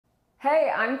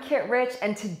Hey, I'm Kit Rich,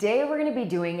 and today we're going to be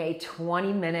doing a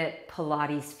 20-minute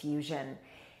Pilates fusion.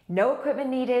 No equipment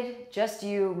needed, just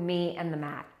you, me, and the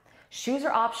mat. Shoes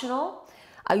are optional.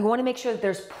 You want to make sure that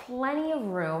there's plenty of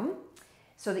room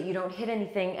so that you don't hit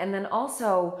anything. And then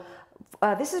also,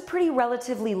 this is pretty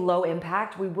relatively low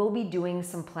impact. We will be doing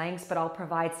some planks, but I'll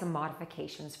provide some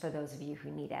modifications for those of you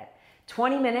who need it.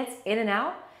 20 minutes in and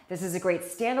out. This is a great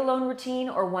standalone routine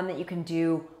or one that you can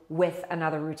do with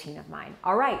another routine of mine.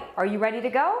 All right, are you ready to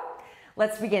go?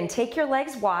 Let's begin. Take your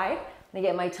legs wide. Let me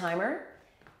get my timer.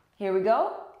 Here we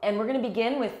go. And we're gonna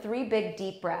begin with 3 big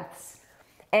deep breaths.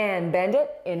 And bend it,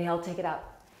 inhale, take it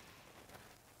up.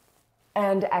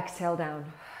 And exhale down.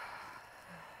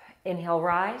 Inhale,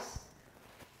 rise.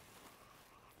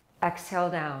 Exhale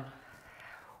down.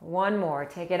 One more,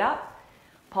 take it up.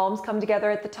 Palms come together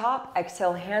at the top.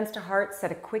 Exhale, hands to heart. Set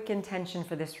a quick intention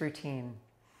for this routine.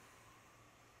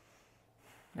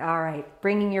 All right,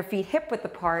 bringing your feet hip width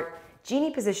apart,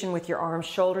 genie position with your arms,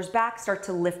 shoulders back, start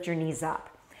to lift your knees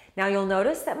up. Now you'll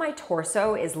notice that my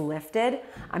torso is lifted.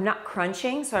 I'm not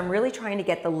crunching, so I'm really trying to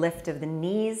get the lift of the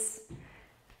knees.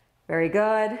 Very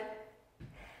good.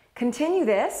 Continue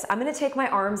this. I'm gonna take my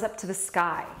arms up to the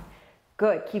sky.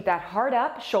 Good, keep that heart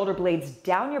up, shoulder blades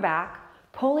down your back,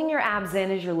 pulling your abs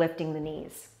in as you're lifting the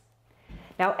knees.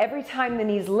 Now every time the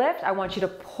knees lift, I want you to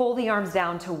pull the arms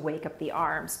down to wake up the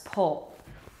arms. Pull.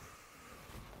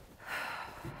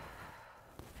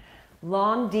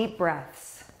 Long, deep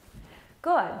breaths.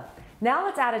 Good. Now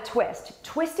let's add a twist.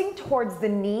 Twisting towards the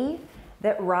knee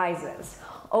that rises.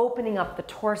 Opening up the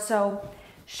torso,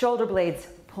 shoulder blades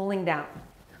pulling down.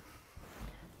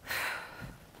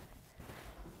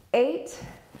 8,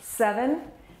 7,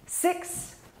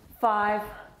 6, 5,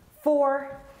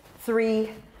 4, 3,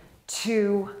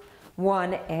 2,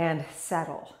 1, and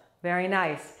settle. Very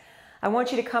nice. I want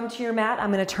you to come to your mat.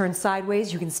 I'm going to turn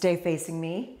sideways. You can stay facing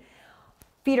me.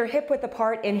 Feet are hip width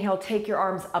apart. Inhale, take your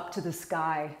arms up to the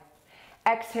sky.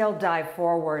 Exhale, dive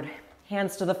forward.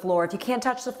 Hands to the floor. If you can't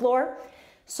touch the floor,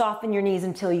 soften your knees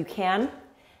until you can.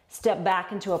 Step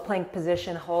back into a plank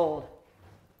position, hold.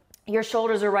 Your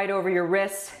shoulders are right over your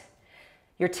wrists.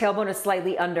 Your tailbone is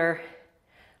slightly under.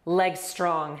 Legs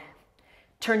strong.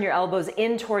 Turn your elbows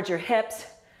in towards your hips.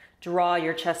 Draw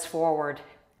your chest forward.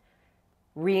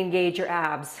 Re-engage your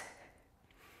abs.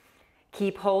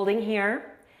 Keep holding here.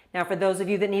 Now for those of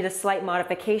you that need a slight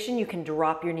modification, you can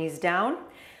drop your knees down,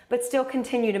 but still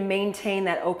continue to maintain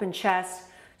that open chest,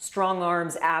 strong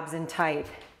arms, abs in tight.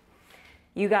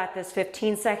 You got this.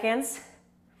 15 seconds.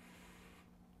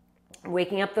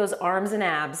 Waking up those arms and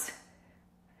abs.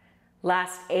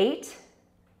 Last 8.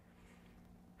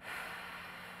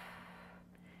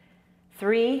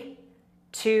 3,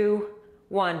 2,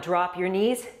 1. Drop your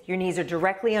knees. Your knees are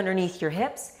directly underneath your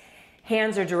hips.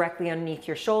 Hands are directly underneath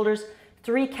your shoulders.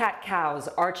 3 cat-cows,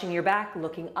 arching your back,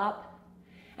 looking up,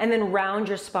 and then round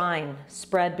your spine,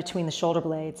 spread between the shoulder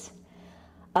blades.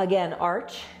 Again,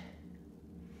 arch,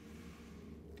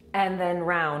 and then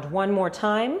round. One more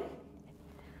time,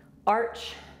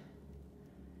 arch,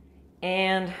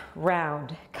 and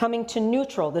round. Coming to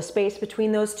neutral, the space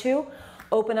between those two,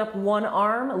 open up one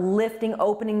arm, lifting,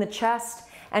 opening the chest,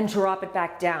 and drop it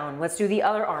back down. Let's do the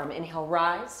other arm. Inhale,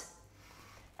 rise.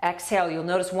 Exhale, you'll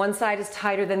notice one side is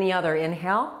tighter than the other.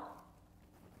 Inhale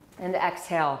and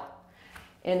exhale.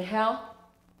 Inhale,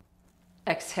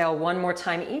 exhale, one more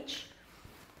time each.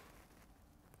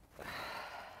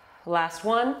 Last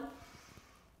one.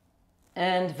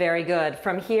 And very good.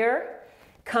 From here,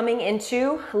 coming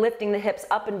into lifting the hips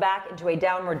up and back into a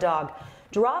downward dog.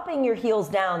 Dropping your heels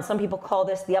down. Some people call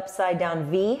this the upside down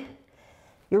V.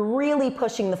 You're really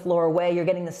pushing the floor away. You're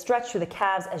getting the stretch through the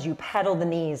calves as you pedal the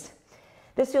knees.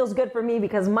 This feels good for me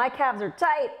because my calves are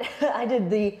tight. I did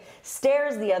the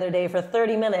stairs the other day for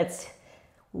 30 minutes.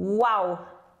 Wow.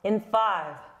 In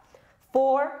 5,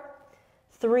 4,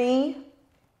 3,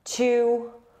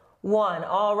 2, 1.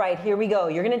 All right, here we go.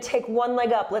 You're going to take one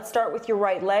leg up. Let's start with your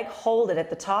right leg. Hold it at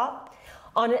the top.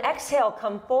 On an exhale,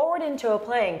 come forward into a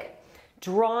plank,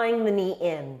 drawing the knee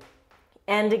in.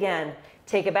 And again,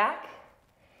 take it back.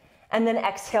 And then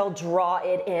exhale, draw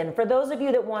it in. For those of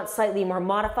you that want slightly more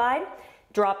modified,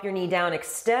 drop your knee down,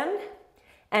 extend,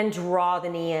 and draw the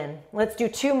knee in. Let's do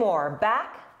 2 more.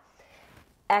 Back,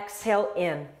 exhale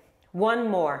in. 1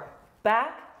 more.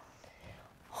 Back,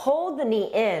 hold the knee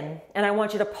in, and I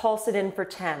want you to pulse it in for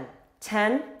 10.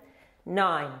 10,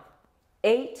 9,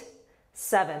 8,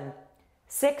 7,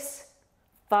 6,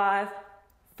 5,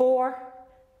 4,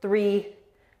 3,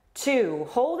 2.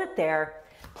 Hold it there.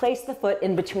 Place the foot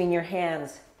in between your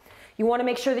hands. You want to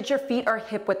make sure that your feet are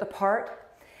hip width apart.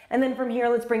 And then from here,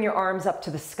 let's bring your arms up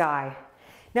to the sky.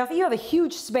 Now, if you have a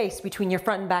huge space between your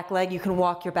front and back leg, you can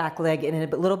walk your back leg in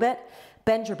a little bit.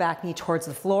 Bend your back knee towards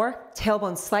the floor,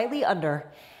 tailbone slightly under,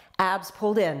 abs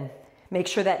pulled in. Make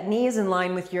sure that knee is in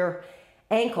line with your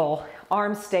ankle,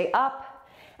 arms stay up,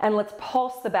 and let's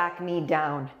pulse the back knee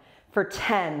down for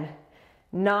 10,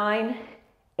 9,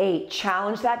 8.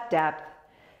 Challenge that depth.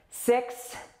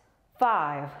 6,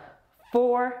 5,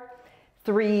 4,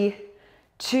 3,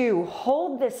 2.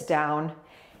 Hold this down,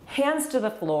 hands to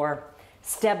the floor.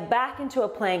 Step back into a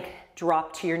plank,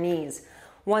 drop to your knees.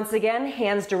 Once again,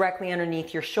 hands directly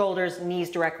underneath your shoulders, knees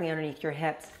directly underneath your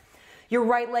hips. Your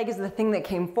right leg is the thing that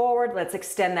came forward. Let's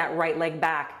extend that right leg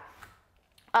back.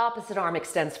 Opposite arm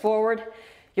extends forward.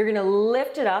 You're gonna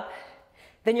lift it up.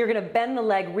 Then you're gonna bend the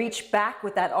leg, reach back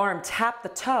with that arm, tap the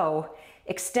toe,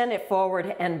 extend it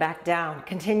forward and back down.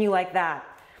 Continue like that.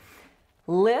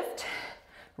 Lift,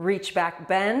 reach back,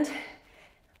 bend,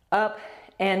 up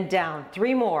and down.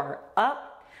 3 more.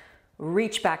 Up,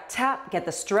 reach back, tap, get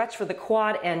the stretch for the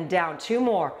quad and down. 2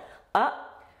 more.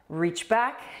 Up, reach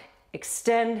back,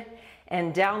 extend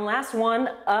and down. Last one.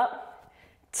 Up,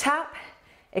 tap,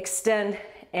 extend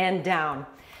and down.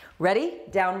 Ready?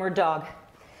 Downward dog.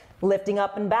 Lifting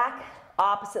up and back,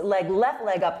 opposite leg, left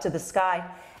leg up to the sky.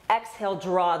 Exhale,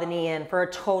 draw the knee in for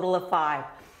a total of 5.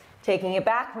 Taking it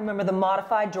back, remember the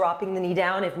modified, dropping the knee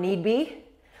down if need be.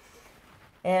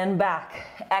 And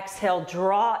back. Exhale,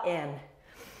 draw in.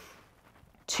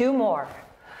 2 more.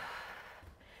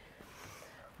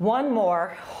 1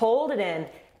 more, hold it in.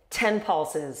 10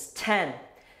 pulses. 10,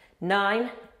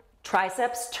 9,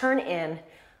 triceps turn in,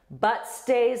 butt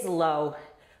stays low.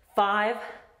 5,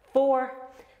 4,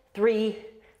 3,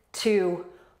 2,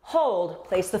 hold.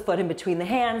 Place the foot in between the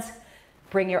hands.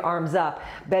 Bring your arms up.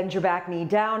 Bend your back knee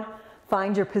down.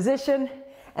 Find your position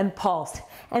and pulse.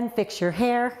 And fix your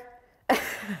hair.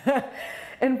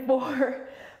 And 4,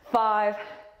 5,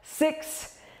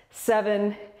 6,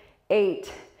 7,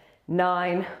 8,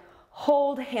 9.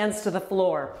 Hold, hands to the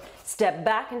floor. Step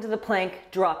back into the plank,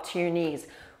 drop to your knees.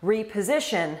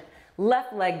 Reposition.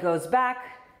 Left leg goes back.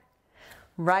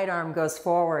 Right arm goes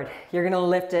forward. You're gonna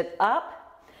lift it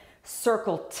up,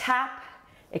 circle, tap,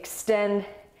 extend,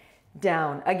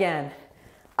 down. Again,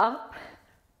 up,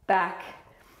 back.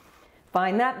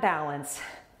 Find that balance.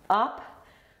 Up,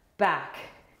 back.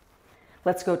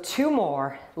 Let's go 2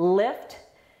 more. Lift,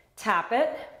 tap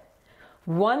it.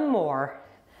 1 more.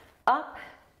 Up,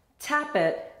 tap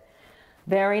it.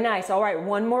 Very nice. All right,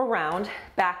 1 more round.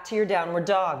 Back to your downward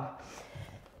dog.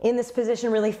 In this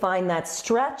position, really find that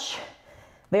stretch.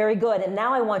 Very good. And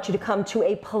now I want you to come to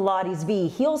a Pilates V.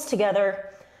 Heels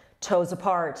together, toes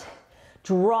apart.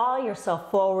 Draw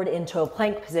yourself forward into a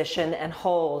plank position and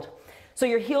hold. So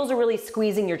your heels are really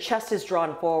squeezing, your chest is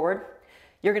drawn forward.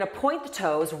 You're gonna point the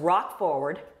toes, rock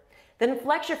forward, then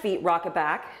flex your feet, rock it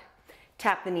back,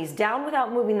 tap the knees down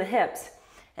without moving the hips,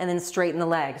 and then straighten the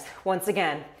legs. Once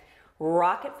again,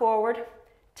 rock it forward,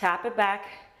 tap it back,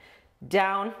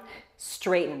 down,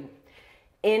 straighten.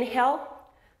 Inhale,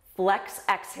 flex,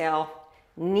 exhale,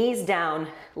 knees down,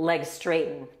 legs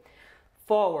straighten.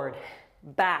 Forward,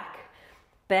 back,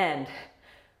 bend.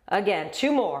 Again,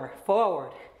 2 more.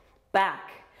 Forward, back,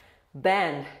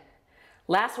 bend.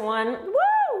 Last one.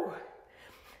 Woo!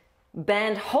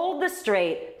 Bend, hold this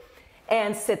straight,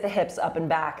 and sit the hips up and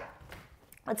back.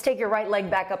 Let's take your right leg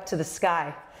back up to the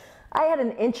sky. I had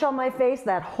an inch on my face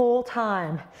that whole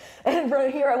time. And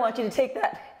from here, I want you to take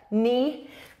that knee,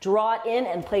 draw it in,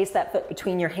 and place that foot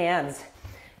between your hands.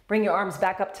 Bring your arms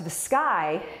back up to the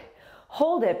sky.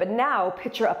 Hold it, but now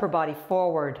pitch your upper body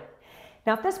forward.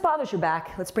 Now, if this bothers your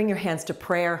back, let's bring your hands to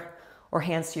prayer or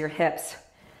hands to your hips.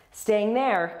 Staying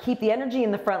there, keep the energy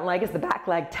in the front leg as the back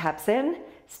leg taps in,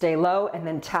 stay low, and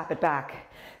then tap it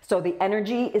back. So the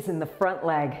energy is in the front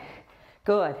leg.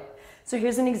 Good. So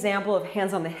here's an example of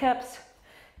hands on the hips,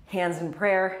 hands in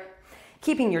prayer,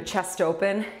 keeping your chest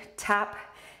open, tap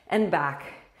and back,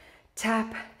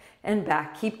 tap and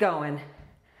back. Keep going.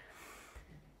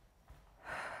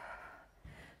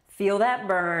 Feel that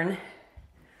burn.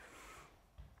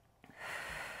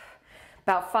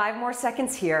 About 5 more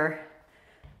seconds here.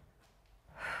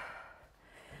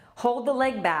 Hold the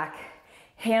leg back,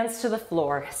 hands to the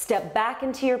floor. Step back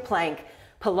into your plank,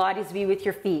 Pilates V with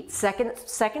your feet.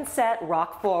 Second set,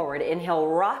 rock forward. Inhale,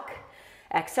 rock.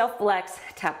 Exhale, flex.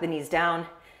 Tap the knees down,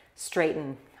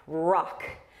 straighten, rock.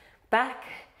 Back,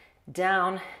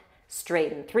 down,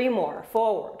 straighten. 3 more.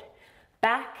 Forward,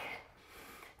 back.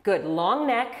 Good. Long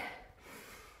neck.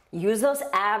 Use those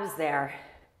abs there.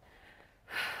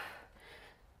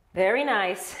 Very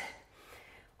nice.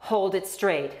 Hold it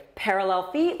straight.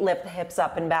 Parallel feet, lift the hips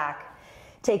up and back.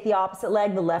 Take the opposite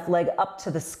leg, the left leg up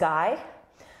to the sky.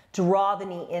 Draw the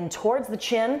knee in towards the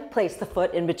chin, place the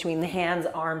foot in between the hands,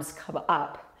 arms come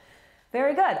up.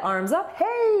 Very good, arms up,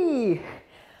 hey!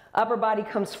 Upper body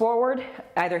comes forward,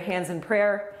 either hands in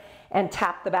prayer, and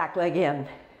tap the back leg in.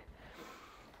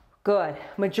 Good.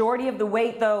 Majority of the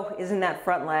weight though is in that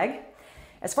front leg.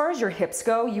 As far as your hips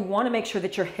go, you want to make sure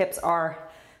that your hips are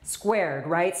squared,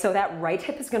 right? So that right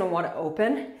hip is going to want to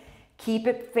open. Keep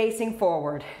it facing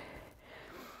forward.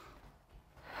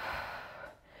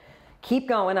 Keep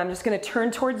going. I'm just going to turn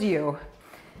towards you.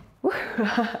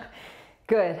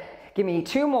 Good. Give me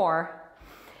 2 more.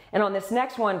 And on this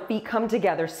next one, feet come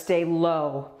together, stay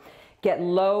low. Get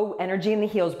low energy in the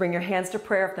heels. Bring your hands to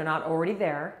prayer if they're not already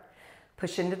there.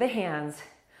 Push into the hands.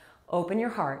 Open your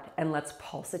heart and let's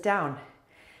pulse it down.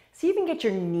 See if you can get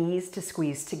your knees to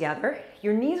squeeze together.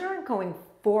 Your knees aren't going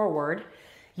forward.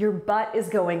 Your butt is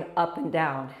going up and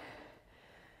down.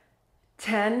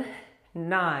 10,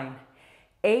 9,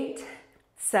 8,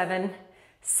 7,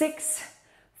 6,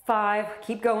 5.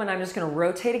 Keep going. I'm just going to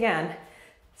rotate again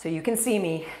so you can see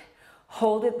me.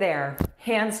 Hold it there.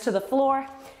 Hands to the floor.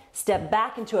 Step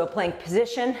back into a plank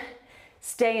position.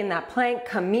 Stay in that plank.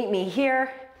 Come meet me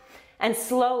here. And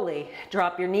slowly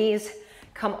drop your knees.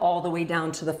 Come all the way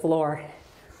down to the floor.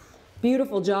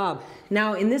 Beautiful job.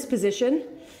 Now in this position,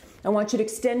 I want you to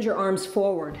extend your arms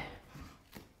forward.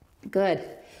 Good.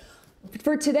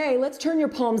 For today, let's turn your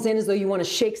palms in as though you want to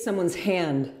shake someone's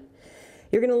hand.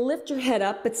 You're going to lift your head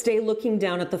up, but stay looking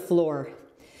down at the floor.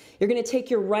 You're going to take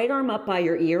your right arm up by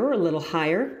your ear or a little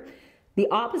higher. The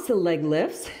opposite leg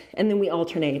lifts, and then we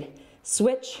alternate.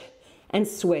 Switch and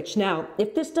switch. Now,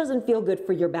 if this doesn't feel good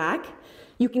for your back,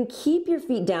 you can keep your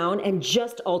feet down and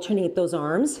just alternate those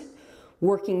arms,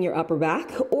 working your upper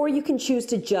back, or you can choose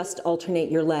to just alternate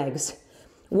your legs.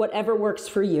 Whatever works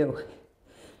for you.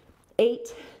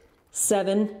 8,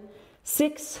 7,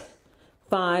 6,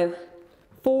 5,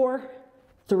 4,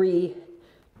 3,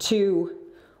 2,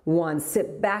 1.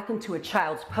 Sit back into a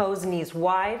child's pose, knees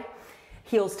wide,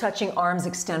 heels touching, arms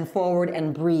extend forward,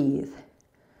 and breathe.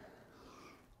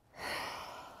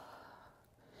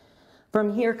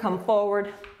 From here, come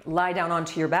forward, lie down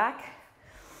onto your back.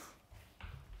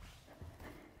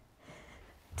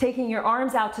 Taking your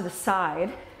arms out to the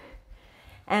side,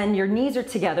 and your knees are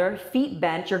together, feet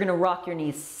bent. You're gonna rock your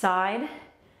knees side,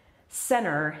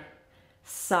 center,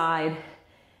 side,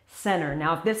 center.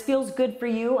 Now, if this feels good for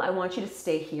you, I want you to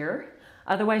stay here.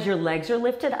 Otherwise, your legs are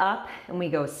lifted up, and we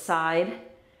go side,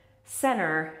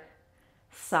 center,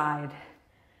 side,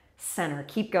 center.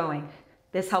 Keep going.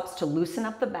 This helps to loosen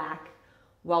up the back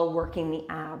while working the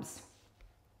abs.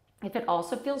 If it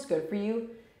also feels good for you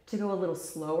to go a little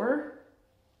slower,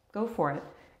 go for it.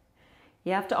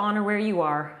 You have to honor where you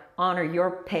are, honor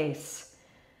your pace,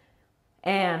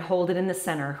 and hold it in the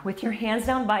center. With your hands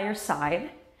down by your side,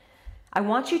 I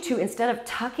want you to, instead of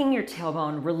tucking your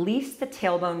tailbone, release the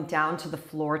tailbone down to the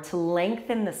floor to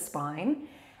lengthen the spine.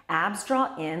 Abs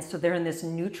draw in so they're in this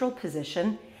neutral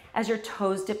position as your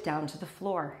toes dip down to the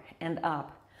floor and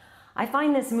up. I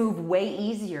find this move way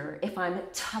easier if I'm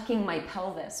tucking my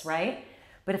pelvis, right?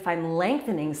 But if I'm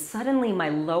lengthening, suddenly my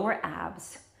lower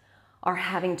abs are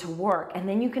having to work, and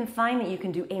then you can find that you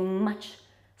can do a much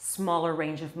smaller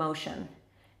range of motion.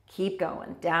 Keep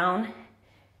going, down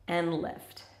and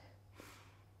lift.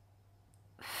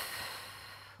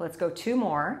 Let's go 2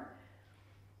 more.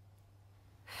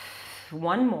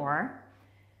 1 more.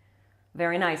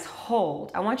 Very nice,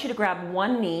 hold. I want you to grab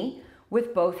one knee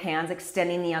with both hands,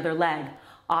 extending the other leg.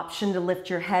 Option to lift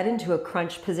your head into a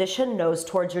crunch position, nose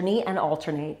towards your knee, and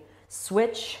alternate.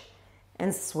 Switch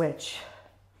and switch.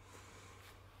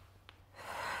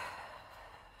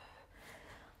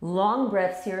 Long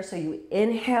breaths here, so you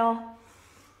inhale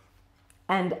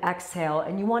and exhale.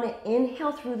 And you want to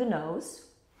inhale through the nose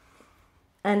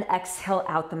and exhale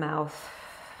out the mouth.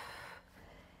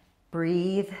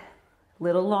 Breathe a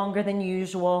little longer than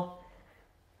usual.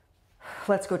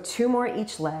 Let's go 2 more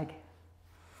each leg.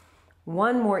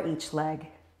 1 more each leg.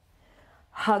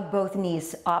 Hug both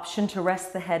knees. Option to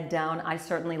rest the head down. I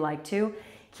certainly like to.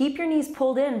 Keep your knees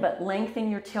pulled in, but lengthen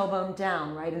your tailbone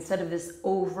down, right? Instead of this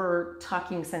over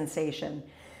tucking sensation.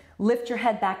 Lift your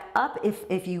head back up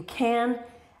if you can.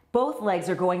 Both legs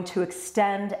are going to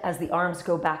extend as the arms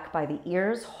go back by the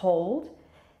ears. Hold.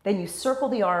 Then you circle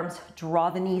the arms, draw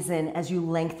the knees in as you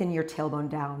lengthen your tailbone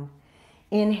down.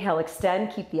 Inhale,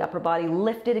 extend, keep the upper body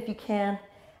lifted if you can,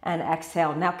 and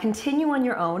exhale. Now continue on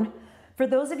your own. For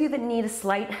those of you that need a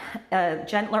slight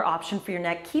gentler option for your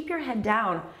neck, keep your head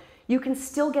down. You can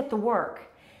still get the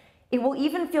work. It will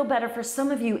even feel better for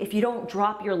some of you if you don't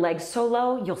drop your legs so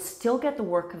low. You'll still get the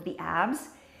work of the abs.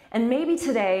 And maybe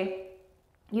today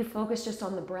you focus just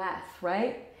on the breath,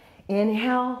 right?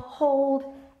 Inhale, hold,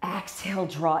 exhale,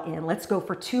 draw in. Let's go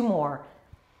for 2 more.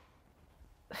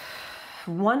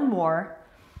 1 more,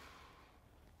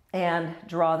 and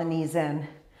draw the knees in.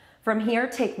 From here,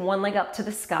 take 1 leg up to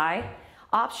the sky.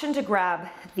 Option to grab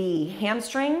the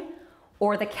hamstring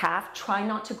or the calf. Try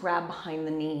not to grab behind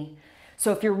the knee.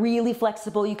 So if you're really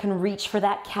flexible, you can reach for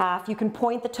that calf. You can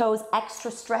point the toes, extra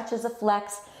stretch as a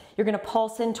flex. You're gonna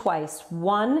pulse in twice.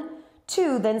 1,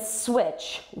 2, then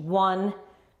switch. 1,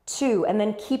 2, and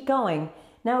then keep going.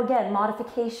 Now again,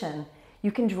 modification.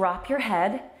 You can drop your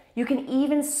head. You can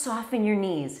even soften your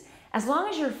knees. As long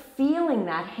as you're feeling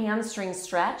that hamstring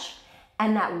stretch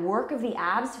and that work of the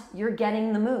abs, you're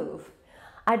getting the move.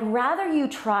 I'd rather you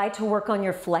try to work on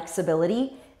your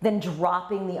flexibility than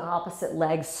dropping the opposite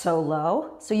leg so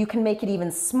low, so you can make it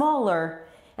even smaller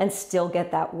and still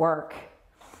get that work.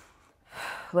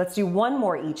 Let's do 1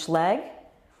 more each leg.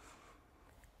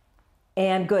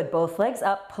 And good, both legs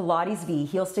up, Pilates V,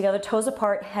 heels together, toes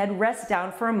apart, head rests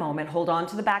down for a moment. Hold on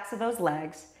to the backs of those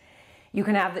legs. You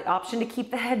can have the option to keep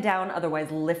the head down,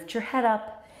 otherwise lift your head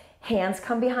up, hands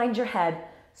come behind your head.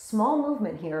 Small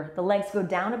movement here, the legs go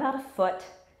down about a foot,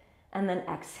 and then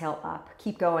exhale up.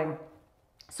 Keep going.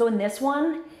 So in this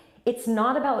one, it's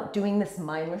not about doing this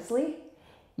mindlessly.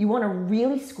 You wanna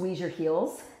really squeeze your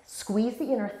heels, squeeze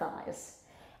the inner thighs,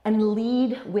 and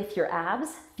lead with your abs.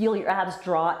 Feel your abs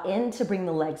draw in to bring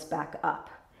the legs back up.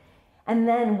 And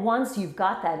then once you've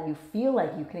got that and you feel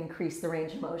like you can increase the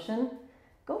range of motion,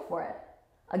 go for it.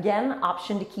 Again,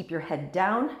 option to keep your head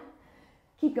down.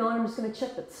 Keep going, I'm just gonna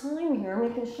check the time here,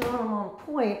 making sure I'm on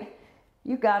point.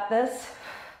 You got this.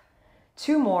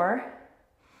 2 more.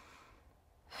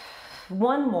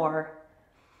 1 more,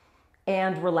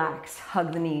 and relax,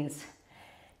 hug the knees.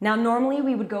 Now normally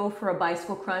we would go for a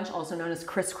bicycle crunch, also known as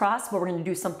crisscross, but we're gonna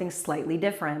do something slightly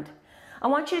different. I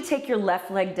want you to take your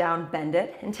left leg down, bend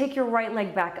it, and take your right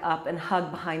leg back up and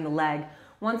hug behind the leg.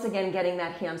 Once again, getting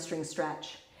that hamstring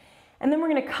stretch. And then we're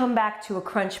gonna come back to a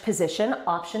crunch position,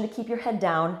 option to keep your head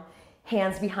down,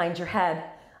 hands behind your head.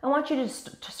 I want you to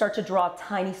start to draw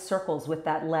tiny circles with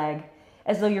that leg,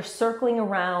 as though you're circling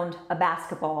around a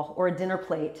basketball or a dinner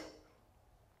plate.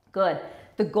 Good.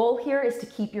 The goal here is to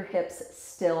keep your hips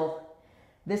still.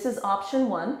 This is option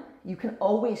 1. You can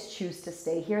always choose to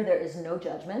stay here. There is no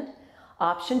judgment.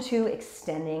 Option 2,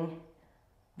 extending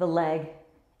the leg,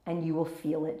 and you will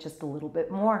feel it just a little bit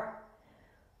more.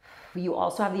 You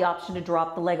also have the option to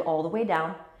drop the leg all the way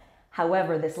down.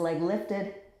 However, this leg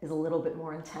lifted is a little bit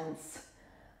more intense.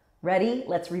 Ready?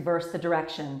 Let's reverse the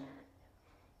direction.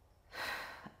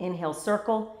 Inhale,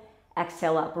 circle,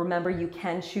 exhale up. Remember, you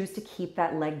can choose to keep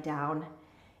that leg down.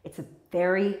 It's a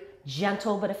very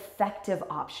gentle but effective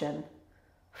option.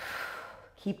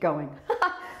 Keep going.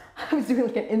 I was doing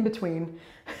like an in-between.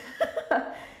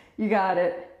 You got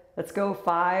it. Let's go.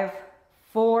 5,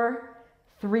 4,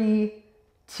 3,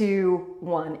 2,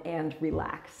 1, and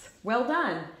relax. Well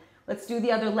done. Let's do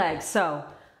the other leg. So,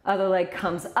 other leg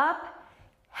comes up.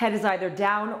 Head is either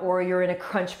down or you're in a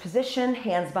crunch position,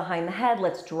 hands behind the head.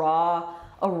 Let's draw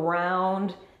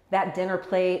around that dinner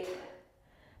plate.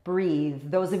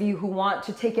 Breathe. Those of you who want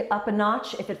to take it up a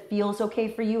notch, if it feels okay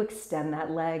for you, extend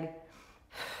that leg.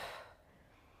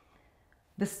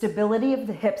 The stability of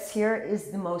the hips here is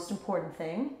the most important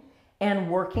thing, and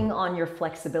working on your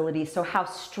flexibility. So how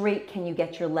straight can you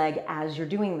get your leg as you're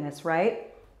doing this,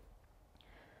 right?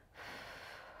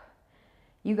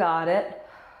 You got it.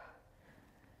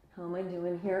 How am I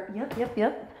doing here?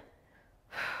 Yep.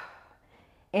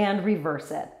 And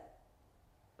reverse it.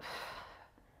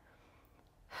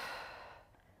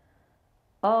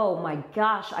 Oh my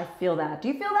gosh, I feel that. Do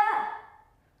you feel that?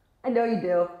 I know you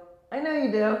do. I know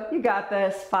you do. You got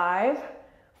this. 5,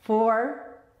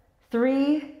 4,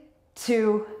 3,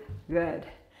 2, good.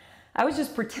 I was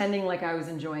just pretending like I was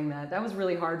enjoying that. That was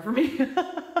really hard for me.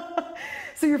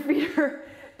 So your feet are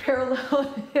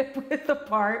parallel hip width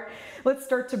apart. Let's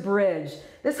start to bridge.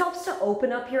 This helps to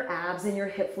open up your abs and your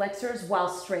hip flexors while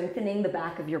strengthening the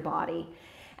back of your body.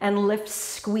 And lift,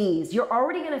 squeeze. You're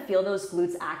already gonna feel those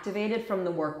glutes activated from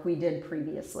the work we did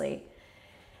previously.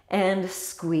 And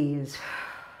squeeze.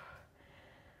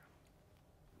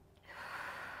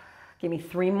 Give me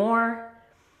 3 more.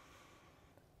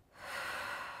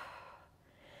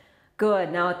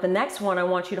 Good, now at the next one, I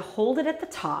want you to hold it at the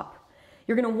top.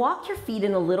 You're gonna walk your feet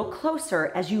in a little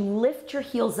closer as you lift your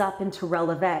heels up into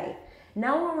releve.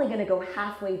 Now we're only gonna go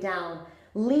halfway down,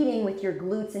 leading with your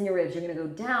glutes and your ribs. You're gonna go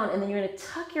down and then you're gonna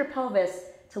tuck your pelvis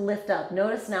to lift up.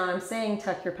 Notice now I'm saying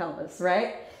tuck your pelvis,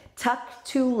 right? Tuck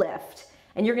to lift.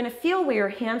 And you're gonna feel where your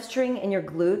hamstring and your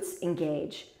glutes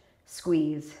engage.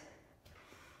 Squeeze.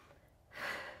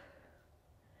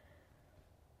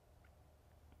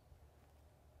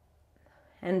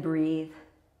 and breathe.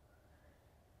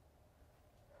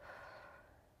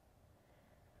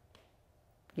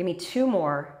 Give me 2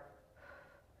 more.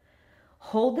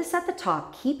 Hold this at the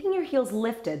top, keeping your heels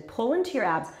lifted. Pull into your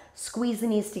abs. Squeeze the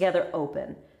knees together,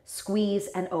 open. Squeeze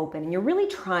and open. And you're really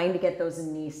trying to get those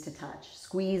knees to touch.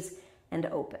 Squeeze and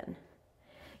open.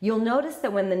 You'll notice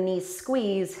that when the knees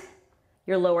squeeze,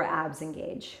 your lower abs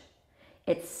engage.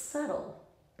 It's subtle,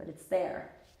 but it's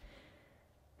there.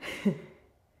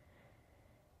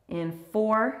 In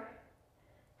 4,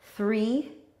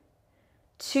 3,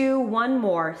 2, 1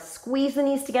 more. Squeeze the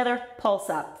knees together, pulse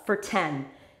up for 10,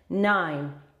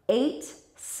 9, 8,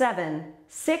 7,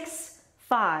 6,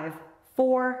 5,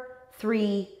 4,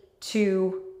 3,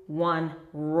 2, 1.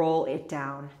 Roll it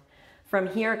down. From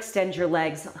here, extend your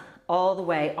legs all the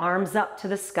way, arms up to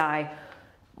the sky.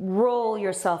 Roll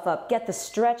yourself up. Get the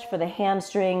stretch for the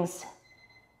hamstrings.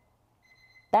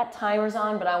 That timer's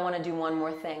on, but I want to do one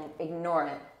more thing. Ignore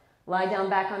it. Lie down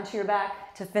back onto your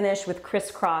back to finish with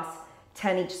crisscross,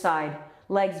 10 each side.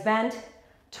 Legs bent,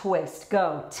 twist.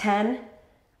 Go. 10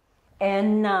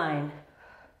 and 9,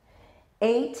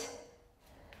 8,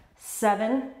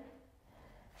 7,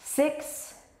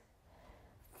 6,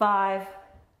 5,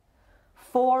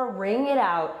 4, ring it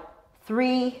out.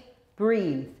 3,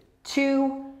 breathe.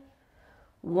 2,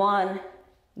 1.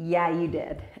 Yeah, you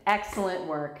did. Excellent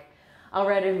work. All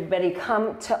right, everybody,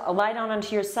 come to lie down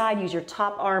onto your side. Use your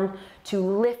top arm to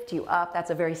lift you up. That's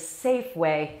a very safe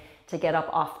way to get up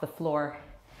off the floor.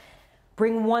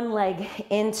 Bring one leg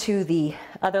into the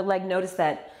other leg. Notice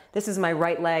that this is my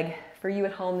right leg. For you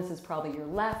at home, this is probably your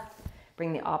left.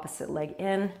 Bring the opposite leg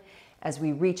in as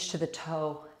we reach to the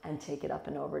toe and take it up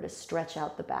and over to stretch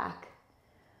out the back.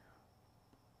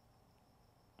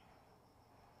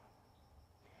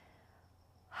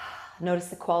 Notice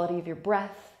the quality of your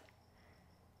breath.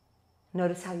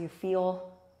 Notice how you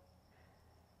feel,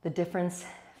 the difference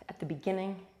at the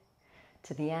beginning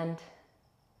to the end.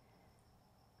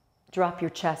 Drop your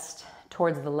chest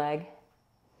towards the leg.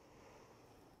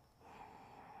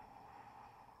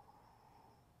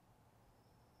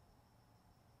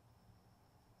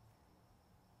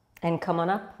 And come on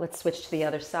up, let's switch to the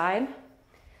other side.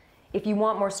 If you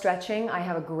want more stretching, I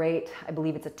have a great, I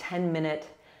believe it's a 10-minute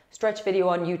stretch video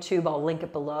on YouTube. I'll link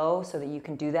it below so that you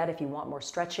can do that if you want more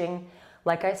stretching.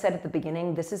 Like I said at the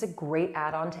beginning, this is a great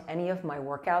add-on to any of my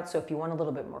workouts. So if you want a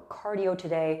little bit more cardio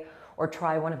today or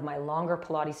try one of my longer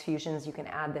Pilates fusions, you can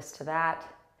add this to that.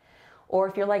 Or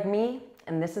if you're like me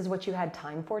and this is what you had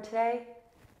time for today,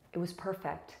 it was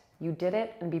perfect. You did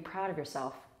it and be proud of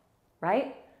yourself,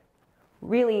 right?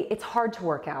 Really, it's hard to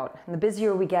work out. And the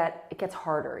busier we get, it gets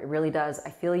harder. It really does. I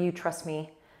feel you, trust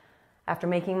me. After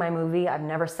making my movie, I've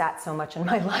never sat so much in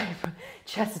my life,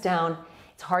 chest down.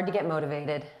 It's hard to get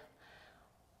motivated.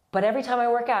 But every time I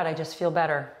work out, I just feel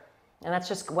better. And that's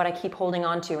just what I keep holding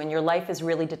on to. And your life is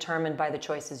really determined by the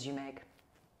choices you make.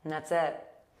 And that's it.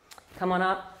 Come on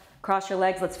up, cross your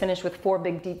legs. Let's finish with 4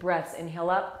 big deep breaths. Inhale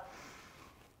up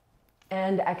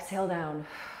and exhale down.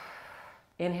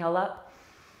 Inhale up,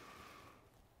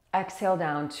 exhale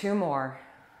down. 2 more.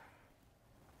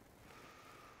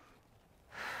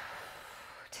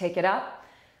 Take it up,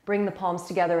 bring the palms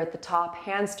together at the top,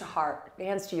 hands to heart,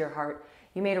 hands to your heart.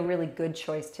 You made a really good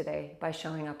choice today by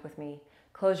showing up with me.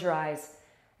 Close your eyes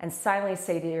and silently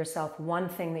say to yourself one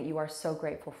thing that you are so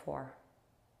grateful for.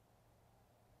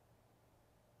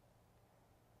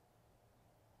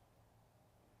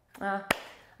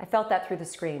 I felt that through the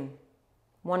screen.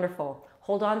 Wonderful.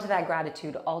 Hold on to that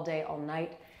gratitude all day, all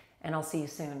night, and I'll see you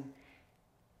soon.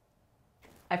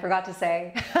 I forgot to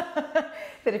say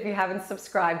that if you haven't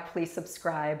subscribed, please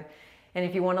subscribe. And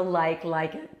if you want to like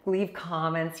it, leave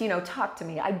comments, talk to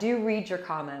me. I do read your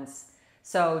comments.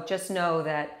 So just know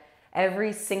that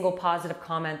every single positive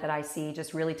comment that I see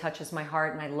just really touches my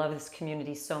heart. And I love this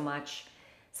community so much.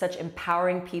 Such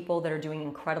empowering people that are doing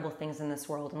incredible things in this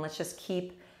world. And let's just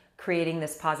keep creating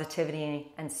this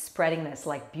positivity and spreading this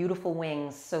like beautiful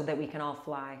wings so that we can all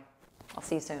fly. I'll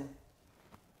see you soon.